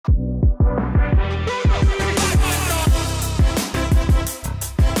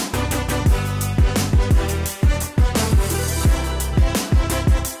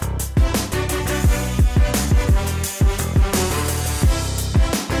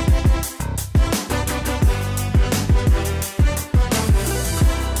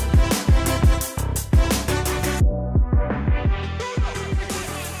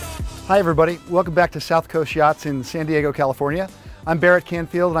Hi everybody, welcome back to South Coast Yachts in San Diego, California. I'm Barrett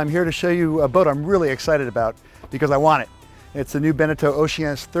Canfield and I'm here to show you a boat I'm really excited about because I want it. It's the new Beneteau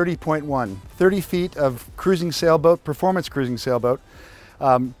Oceanis 30.1, 30 feet of cruising sailboat, performance cruising sailboat.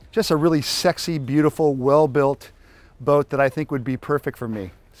 Just a really sexy, beautiful, well-built boat that I think would be perfect for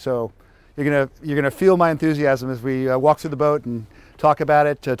me. So you're gonna feel my enthusiasm as we walk through the boat and talk about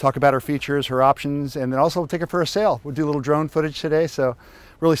it, talk about her features, her options, and then also take it for a sail. We'll do a little drone footage today, so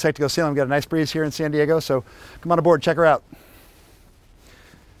really psyched to go sailing. We've got a nice breeze here in San Diego, so come on aboard, check her out.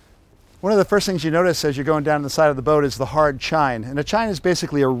 One of the first things you notice as you're going down the side of the boat is the hard chine. And a chine is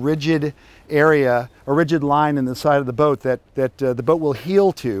basically a rigid area, a rigid line in the side of the boat that the boat will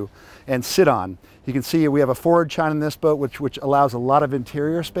heel to and sit on. You can see we have a forward chine in this boat, which allows a lot of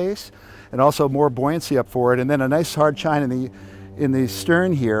interior space and also more buoyancy up forward, and then a nice hard chine in the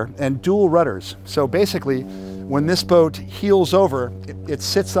stern here, and dual rudders. So basically, when this boat heels over, it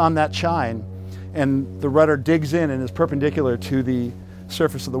sits on that chine and the rudder digs in and is perpendicular to the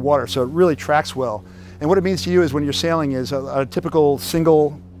surface of the water, so it really tracks well. And what it means to you is when you're sailing is a typical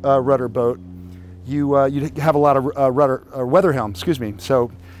single rudder boat, you have a lot of weather helm,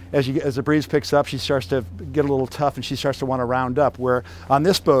 so as the breeze picks up, she starts to get a little tough and she starts to want to round up, where on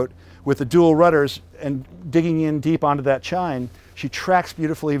this boat with the dual rudders and digging in deep onto that chine, she tracks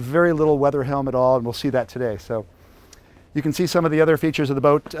beautifully, very little weather helm at all, and we'll see that today. So you can see some of the other features of the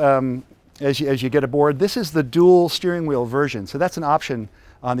boat as you get aboard. This is the dual steering wheel version, so that's an option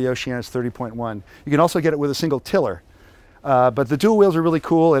on the Oceanis 30.1. You can also get it with a single tiller, but the dual wheels are really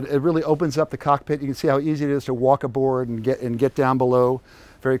cool. It really opens up the cockpit. You can see how easy it is to walk aboard and get down below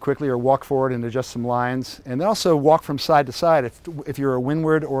very quickly, or walk forward and adjust some lines, and then also walk from side to side if you're a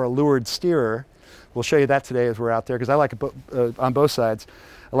windward or a leeward steerer. We'll show you that today as we're out there, because I like it on both sides.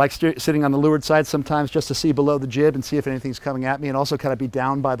 I like sitting on the leeward side sometimes just to see below the jib and see if anything's coming at me, and also kind of be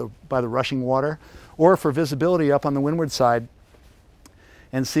down by the rushing water, or for visibility up on the windward side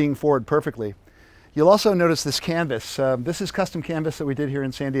and seeing forward perfectly. You'll also notice this canvas. This is custom canvas that we did here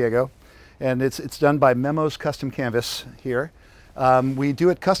in San Diego, and it's done by Memo's Custom Canvas here. We do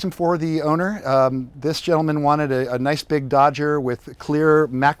it custom for the owner. This gentleman wanted a nice big Dodger with clear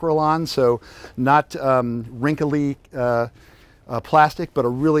mackerel on, so not wrinkly plastic, but a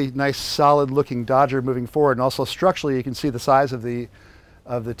really nice solid looking Dodger moving forward. And also structurally, you can see the size of the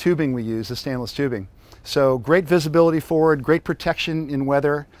tubing we use, the stainless tubing. So great visibility forward, great protection in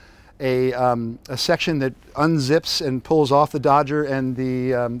weather, a section that unzips and pulls off the Dodger and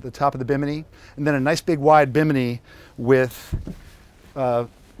the top of the bimini, and then a nice big wide bimini with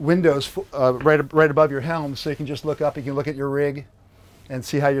windows right above your helm, so you can just look up, you can look at your rig and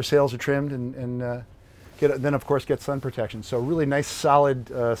see how your sails are trimmed, and then of course get sun protection. So really nice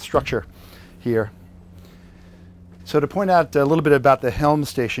solid structure here. So to point out a little bit about the helm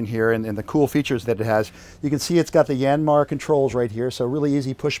station here and the cool features that it has, you can see it's got the Yanmar controls right here, so really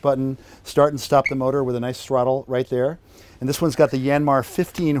easy push button, start and stop the motor with a nice throttle right there. And this one's got the Yanmar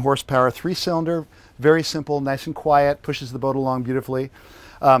 15 horsepower, 3-cylinder, very simple, nice and quiet, pushes the boat along beautifully.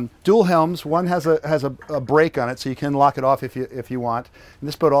 Dual helms, one has a brake on it, so you can lock it off if you want. And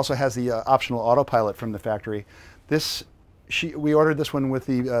this boat also has the optional autopilot from the factory. We ordered this one with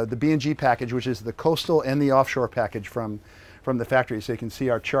the B&G package, which is the coastal and the offshore package from the factory. So you can see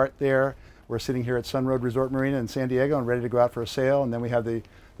our chart there. We're sitting here at Sun Road Resort Marina in San Diego and ready to go out for a sail. And then we have the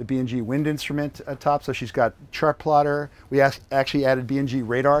B&G wind instrument at top. So she's got chart plotter. We actually added B&G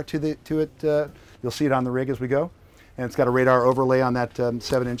radar to it. You'll see it on the rig as we go. And it's got a radar overlay on that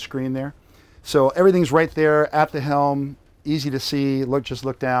 7-inch screen there. So everything's right there at the helm, easy to see. Just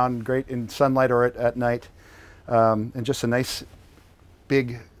look down, great in sunlight or at night. And just a nice,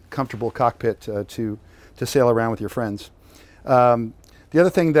 big, comfortable cockpit to sail around with your friends. The other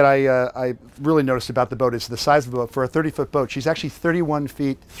thing that I really noticed about the boat is the size of the boat. For a 30-foot boat, she's actually 31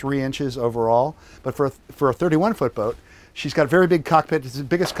 feet 3 inches overall. But for a 31-foot boat, she's got a very big cockpit. It's the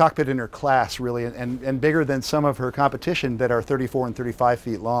biggest cockpit in her class, really, and bigger than some of her competition that are 34 and 35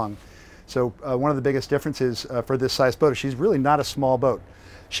 feet long. So one of the biggest differences for this size boat is she's really not a small boat.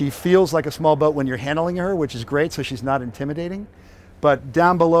 She feels like a small boat when you're handling her, which is great, so she's not intimidating. But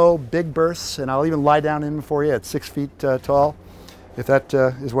down below, big berths, and I'll even lie down in them for you at 6 feet tall, if that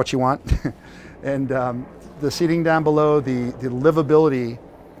is what you want. And the seating down below, the livability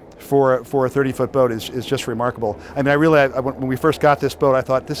for a 30-foot boat is just remarkable. I mean, when we first got this boat, I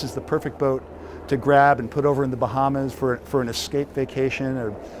thought this is the perfect boat to grab and put over in the Bahamas for an escape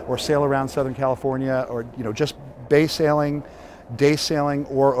vacation, or sail around Southern California, or just bay sailing, day sailing,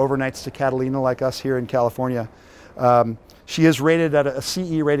 or overnights to Catalina like us here in California. She is rated at a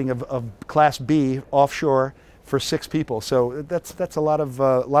CE rating of Class B offshore for 6 people. So that's a lot of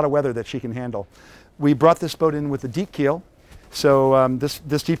weather that she can handle. We brought this boat in with a deep keel. So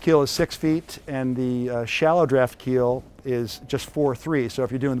this deep keel is 6 feet, and the shallow draft keel is just 4.3. So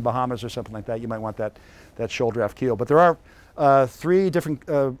if you're doing the Bahamas or something like that, you might want that shoal draft keel. But there are 3 different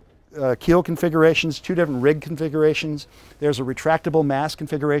keel configurations, 2 different rig configurations. There's a retractable mast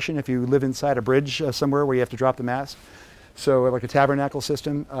configuration if you live inside a bridge somewhere where you have to drop the mast. So like a tabernacle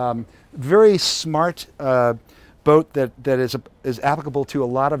system. Very smart boat that is applicable to a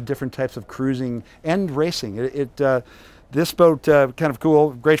lot of different types of cruising and racing. This boat, kind of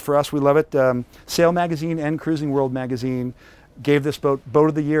cool, great for us, we love it. Sail Magazine and Cruising World Magazine gave this boat Boat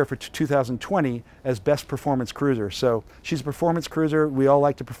of the Year for 2020 as Best Performance Cruiser. So she's a performance cruiser. We all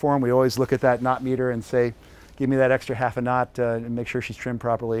like to perform. We always look at that knot meter and say, give me that extra half a knot and make sure she's trimmed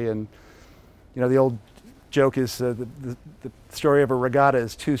properly. And you know, the old joke is the story of a regatta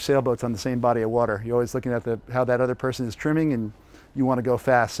is 2 sailboats on the same body of water. You're always looking at how that other person is trimming, and you want to go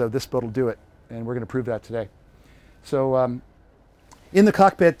fast. So this boat will do it, and we're going to prove that today. So in the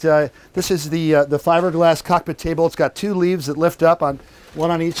cockpit, this is the fiberglass cockpit table. It's got 2 leaves that lift up,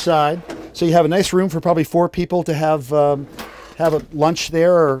 one on each side. So you have a nice room for probably 4 people to have a lunch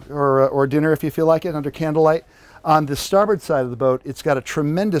there or dinner if you feel like it under candlelight. On the starboard side of the boat, it's got a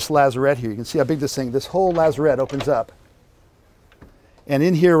tremendous lazarette here. You can see how big this whole lazarette opens up. And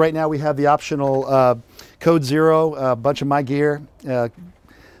in here right now we have the optional Code Zero, a bunch of my gear, a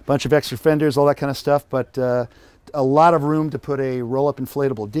bunch of extra fenders, all that kind of stuff. But a lot of room to put a roll-up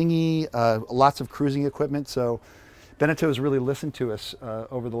inflatable dinghy, lots of cruising equipment. So Beneteau has really listened to us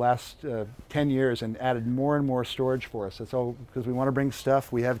over the last 10 years and added more and more storage for us. That's all because we want to bring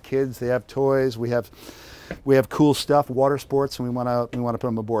stuff. We have kids, they have toys, we have cool stuff, water sports, and we want to put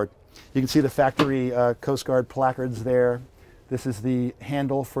them aboard. You can see the factory Coast Guard placards there. This is the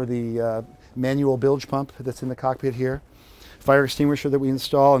handle for the manual bilge pump that's in the cockpit here. Fire extinguisher that we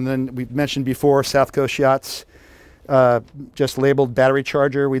install, and then we mentioned before South Coast Yachts. Just labeled battery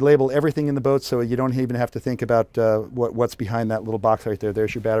charger. We label everything in the boat so you don't even have to think about what's behind that little box right there.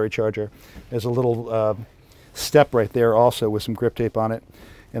 There's your battery charger. There's a little step right there also with some grip tape on it,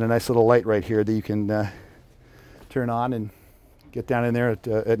 and a nice little light right here that you can turn on and get down in there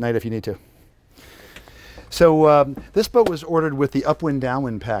at night if you need to. So this boat was ordered with the upwind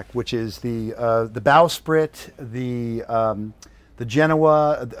downwind pack, which is the bowsprit, the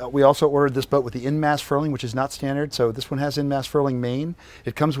Genoa. We also ordered this boat with the in-mast furling, which is not standard. So this one has in-mast furling main.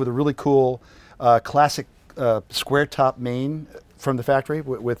 It comes with a really cool classic square top main from the factory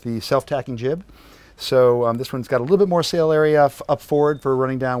with the self-tacking jib. So this one's got a little bit more sail area up forward for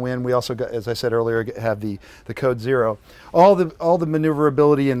running downwind. We also got, as I said earlier, have the Code Zero. All the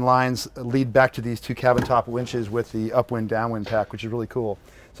maneuverability and lines lead back to these 2 cabin top winches with the upwind downwind pack, which is really cool.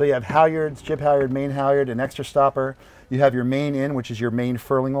 So you have halyards, jib halyard, main halyard, an extra stopper. You have your main in, which is your main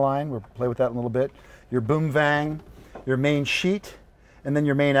furling line. We'll play with that in a little bit. Your boom vang, your main sheet, and then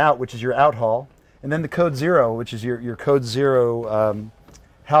your main out, which is your out haul. And then the Code Zero, which is your Code Zero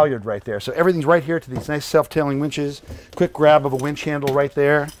halyard right there. So everything's right here to these nice self-tailing winches. Quick grab of a winch handle right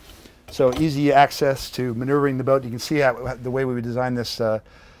there. So easy access to maneuvering the boat. You can see the way we would design this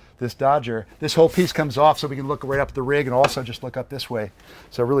this Dodger. This whole piece comes off so we can look right up at the rig and also just look up this way.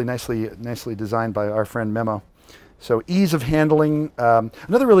 So really nicely designed by our friend Memo. So ease of handling.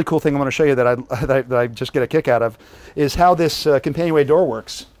 Another really cool thing I want to show you that I just get a kick out of is how this companionway door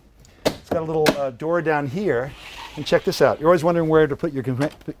works. It's got a little door down here, and check this out. You're always wondering where to put your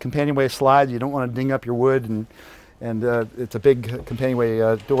companionway slide. You don't want to ding up your wood, and it's a big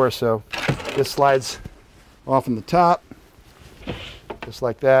companionway door. So this slides off in the top, just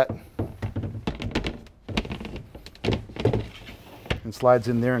like that, and slides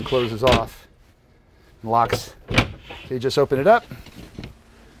in there and closes off and locks. So you just open it up,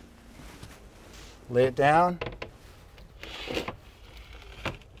 lay it down,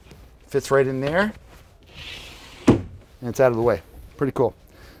 fits right in there, and it's out of the way. Pretty cool.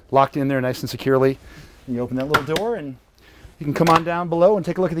 Locked in there nice and securely. And you open that little door and you can come on down below and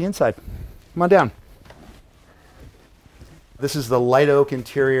take a look at the inside. Come on down. This is the light oak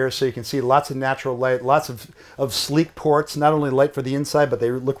interior, so you can see lots of natural light, lots of sleek ports, not only light for the inside, but they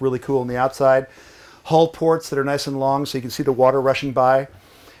look really cool on the outside. Hull ports that are nice and long so you can see the water rushing by.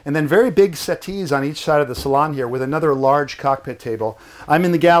 And then very big settees on each side of the salon here with another large cockpit table. I'm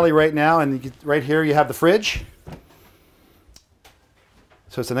in the galley right now, and right here you have the fridge.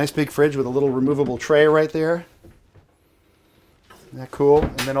 So it's a nice big fridge with a little removable tray right there. Isn't that cool?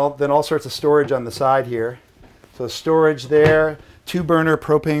 And then all sorts of storage on the side here. So storage there, 2-burner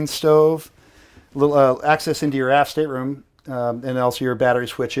propane stove, little access into your aft stateroom, and also your battery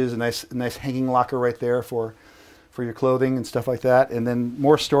switches. A nice hanging locker right there for for your clothing and stuff like that. And then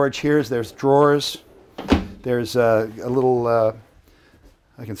more storage here. There's drawers. There's a little,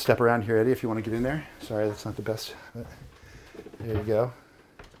 I can step around here, Eddie, if you want to get in there. Sorry, that's not the best. But there you go.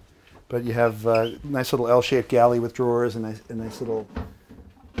 But you have a nice little L-shaped galley with drawers and a nice little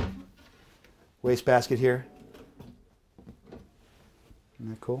wastebasket here. Isn't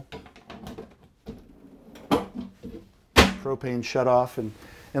that cool? Propane shut off. And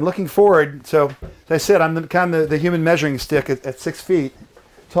looking forward, so as I said, I'm kind of the human measuring stick at 6 feet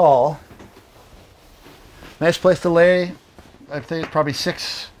tall. Nice place to lay. I think it's probably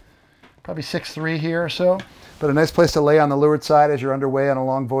 6'3" here or so. But a nice place to lay on the leeward side as you're underway on a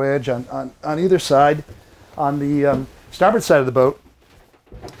long voyage. On either side, on the starboard side of the boat,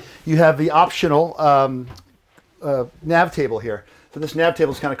 you have the optional nav table here. So this nav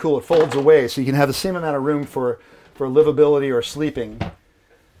table is kind of cool. It folds away, so you can have the same amount of room for livability or sleeping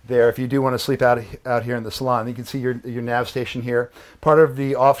there if you do want to sleep out here in the salon. You can see your nav station here. Part of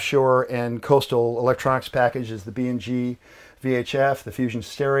the offshore and coastal electronics package is the B&G VHF, the Fusion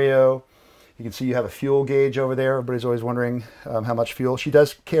Stereo. You can see you have a fuel gauge over there. Everybody's always wondering how much fuel. She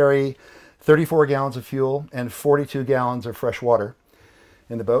does carry 34 gallons of fuel and 42 gallons of fresh water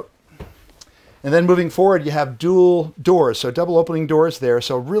in the boat. And then moving forward, you have dual doors, so double opening doors there.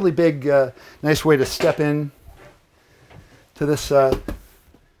 So really big, nice way to step in to this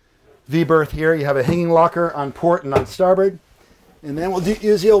V-berth here. You have a hanging locker on port and on starboard. And then we'll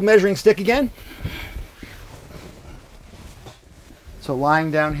use the old measuring stick again. So lying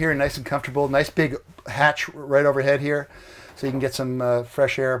down here, nice and comfortable, nice big hatch right overhead here, so you can get some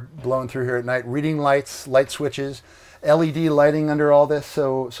fresh air blowing through here at night. Reading lights, light switches, LED lighting under all this,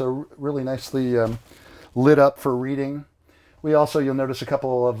 so really nicely lit up for reading. We also, you'll notice a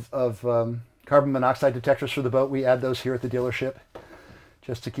couple of carbon monoxide detectors for the boat. We add those here at the dealership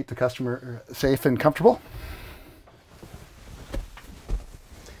just to keep the customer safe and comfortable.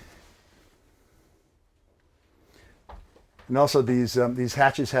 And also these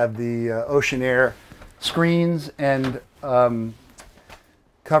hatches have the ocean air screens and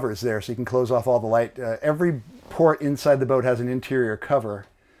covers there, so you can close off all the light. Every port inside the boat has an interior cover,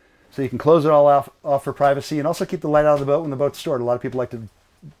 so you can close it all off for privacy, and also keep the light out of the boat when the boat's stored. A lot of people like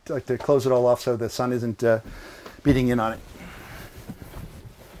to close it all off so the sun isn't beating in on it.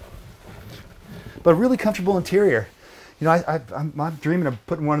 But really comfortable interior. You know, I'm dreaming of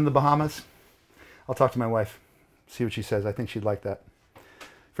putting one in the Bahamas. I'll talk to my wife. See what she says. I think she'd like that.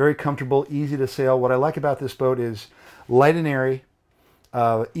 Very comfortable, easy to sail. What I like about this boat is light and airy,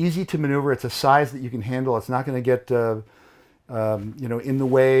 easy to maneuver. It's a size that you can handle. It's not going to get you know, in the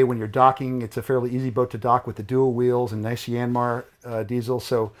way when you're docking. It's a fairly easy boat to dock with the dual wheels and nice Yanmar diesel.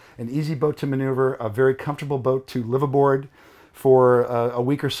 So an easy boat to maneuver, a very comfortable boat to live aboard for a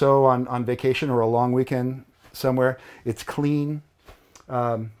week or so on vacation or a long weekend somewhere. It's clean.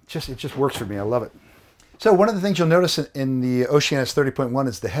 It just works for me. I love it. So one of the things you'll notice in the Oceanis 30.1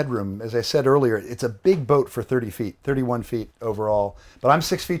 is the headroom. As I said earlier, it's a big boat for 30 feet, 31 feet overall. But I'm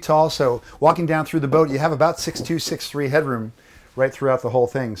 6 feet tall, so walking down through the boat, you have about 6'2", 6'3" headroom right throughout the whole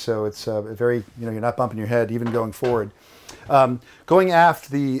thing. So it's very, you know, you're not bumping your head even going forward. Going aft,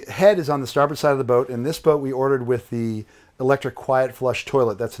 the head is on the starboard side of the boat, and this boat we ordered with the electric quiet flush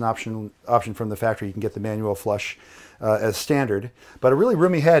toilet. That's an option from the factory. You can get the manual flush as standard, but a really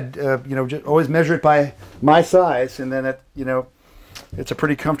roomy head. You know, just always measure it by my size, and then you know, it's a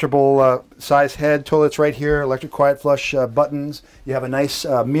pretty comfortable size head. Toilet's right here. Electric quiet flush buttons. You have a nice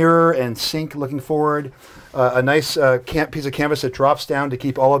mirror and sink looking forward. A nice piece of canvas that drops down to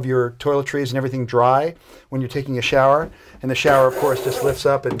keep all of your toiletries and everything dry when you're taking a shower. And the shower, of course, just lifts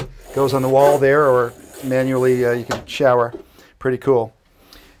up and goes on the wall there, or manually you can shower. Pretty cool.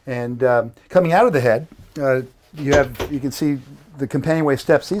 And coming out of the head, you can see the companionway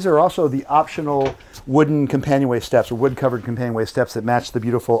steps. These are also the optional wooden companionway steps, or wood-covered companionway steps that match the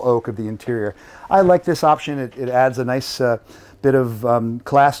beautiful oak of the interior. I like this option. It adds a nice bit of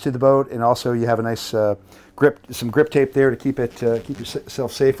class to the boat, and also you have a nice some grip tape there to keep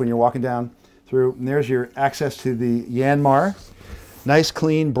yourself safe when you're walking down through. And there's your access to the Yanmar. Nice,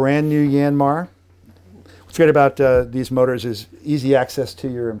 clean, brand new Yanmar. What's great about these motors is easy access to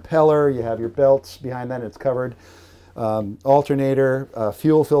your impeller. You have your belts behind that, it's covered. Alternator,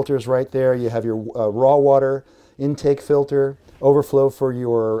 fuel filters right there. You have your raw water intake filter, overflow for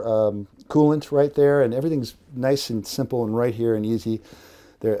your coolant right there, and everything's nice and simple and right here and easy.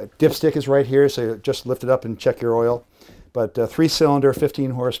 The dipstick is right here, so just lift it up and check your oil. But 3-cylinder,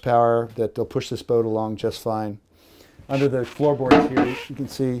 15 horsepower, that'll push this boat along just fine. Under the floorboards here, you can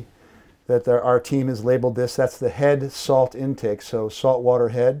see that our team has labeled this. That's the head salt intake, so saltwater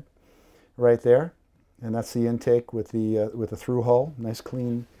head right there. And that's the intake with the through hull. Nice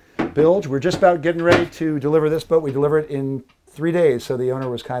clean bilge. We're just about getting ready to deliver this boat. We deliver it in 3 days, so the owner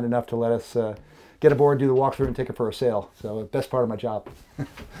was kind enough to let us get aboard, do the walkthrough, and take it for a sail. So best part of my job.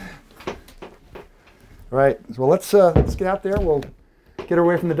 All right, well let's get out there. We'll get her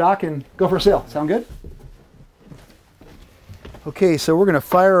away from the dock and go for a sail. Sound good? Okay, so we're going to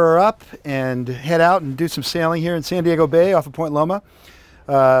fire her up and head out and do some sailing here in San Diego Bay off of Point Loma.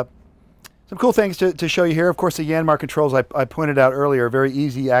 Some cool things to show you here. Of course, the Yanmar controls I pointed out earlier, very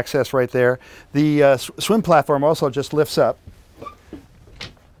easy access right there. The swim platform also just lifts up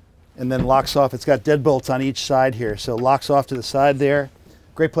and then locks off. It's got deadbolts on each side here, so locks off to the side there.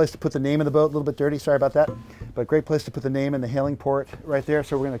 Great place to put the name of the boat. A little bit dirty, sorry about that, but great place to put the name and the hailing port right there.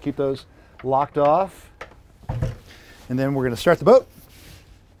 So we're going to keep those locked off, and then we're going to start the boat.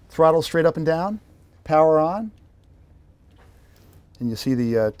 Throttle straight up and down, power on. And you see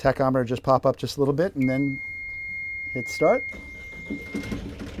the tachometer just pop up just a little bit, and then hit start.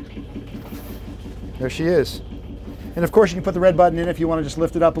 There she is. And of course you can put the red button in if you want to just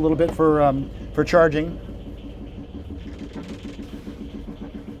lift it up a little bit for charging.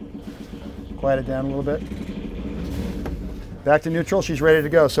 Quiet it down a little bit. Back to neutral, she's ready to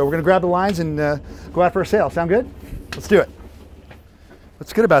go. So we're going to grab the lines and go out for a sail. Sound good? Let's do it.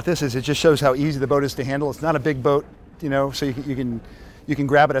 What's good about this is it just shows how easy the boat is to handle. It's not a big boat, you know, so you can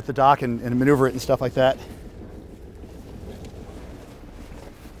grab it at the dock and maneuver it and stuff like that.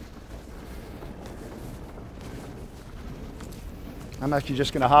 I'm actually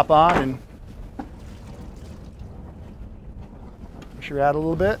just going to hop on and push her out a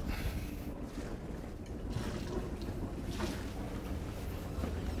little bit.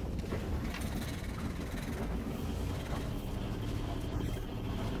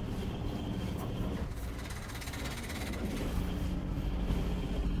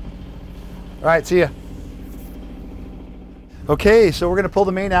 All right, see ya. Okay, so we're going to pull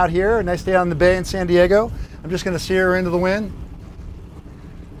the main out here. A nice day on the bay in San Diego. I'm just going to steer her into the wind.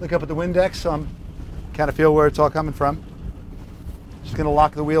 Look up at the Windex, so I'm kind of feel where it's all coming from. Just going to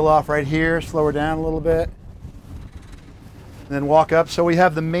lock the wheel off right here, slow her down a little bit, and then walk up. So we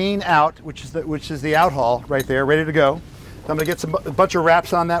have the main out, which is the out haul right there, ready to go. So I'm going to get a bunch of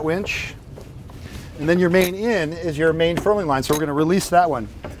wraps on that winch, and then your main in is your main furling line. So we're going to release that one.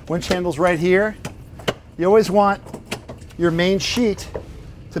 Winch handle's right here. You always want your main sheet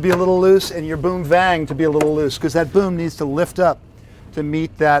to be a little loose and your boom vang to be a little loose, because that boom needs to lift up to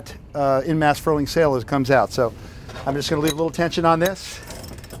meet that in-mast furling sail as it comes out. So I'm just going to leave a little tension on this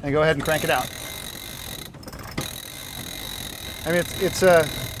and go ahead and crank it out. I mean, it's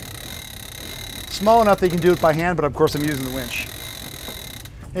small enough that you can do it by hand, but of course I'm using the winch.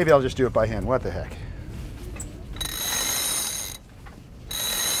 Maybe I'll just do it by hand. What the heck?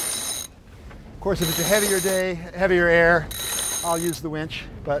 Of course, if it's a heavier day, heavier air, I'll use the winch,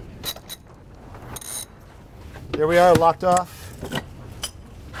 but there we are, locked off,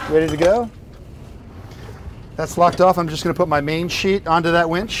 ready to go. That's locked off. I'm just going to put my main sheet onto that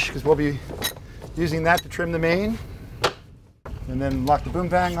winch because we'll be using that to trim the main, and then lock the boom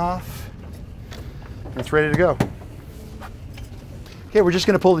bang off. It's ready to go. Okay, we're just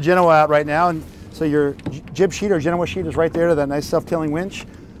going to pull the Genoa out right now, and so your jib sheet or Genoa sheet is right there to that nice self-tailing winch.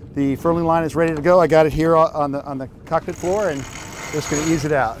 The furling line is ready to go. I got it here on the cockpit floor, and just going to ease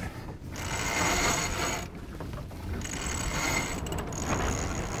it out.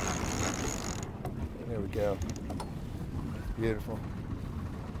 There we go. Beautiful.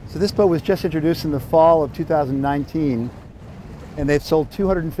 So this boat was just introduced in the fall of 2019, and they've sold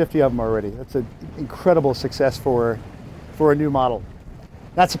 250 of them already. That's an incredible success for a new model.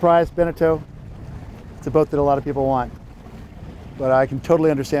 Not surprised, Beneteau. It's a boat that a lot of people want. But I can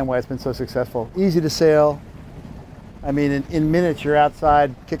totally understand why it's been so successful. Easy to sail. I mean, in minutes you're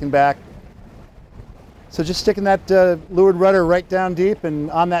outside kicking back. So just sticking that leeward rudder right down deep,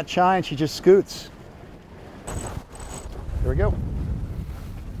 and on that chine she just scoots. There we go.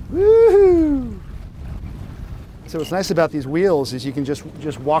 Woohoo! So what's nice about these wheels is you can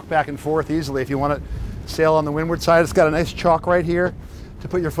just walk back and forth easily. If you want to sail on the windward side, it's got a nice chalk right here to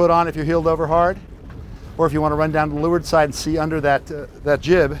put your foot on if you're heeled over hard. Or if you want to run down the leeward side and see under that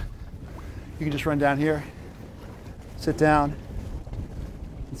jib, you can just run down here, sit down,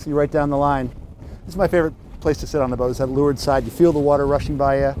 and see right down the line. This is my favorite place to sit on the boat, is that leeward side. You feel the water rushing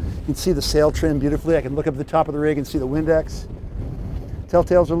by you. You can see the sail trim beautifully. I can look up at the top of the rig and see the Windex.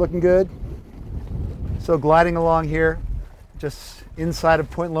 Telltales are looking good. So gliding along here, just inside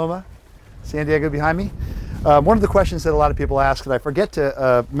of Point Loma, San Diego behind me. One of the questions that a lot of people ask that I forget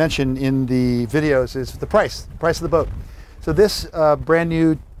to mention in the videos is the price of the boat. So this brand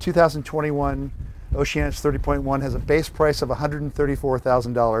new 2021 Oceanis 30.1 has a base price of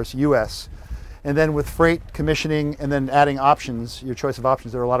 $134,000 US. And then with freight, commissioning, and then adding options, your choice of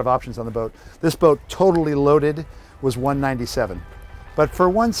options, there are a lot of options on the boat. This boat, totally loaded, was $197. But for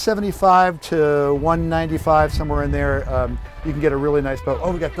 $175 to $195, somewhere in there, you can get a really nice boat.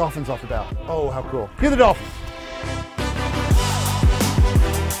 Oh, we got dolphins off the bow. Oh, how cool. Hear the dolphins.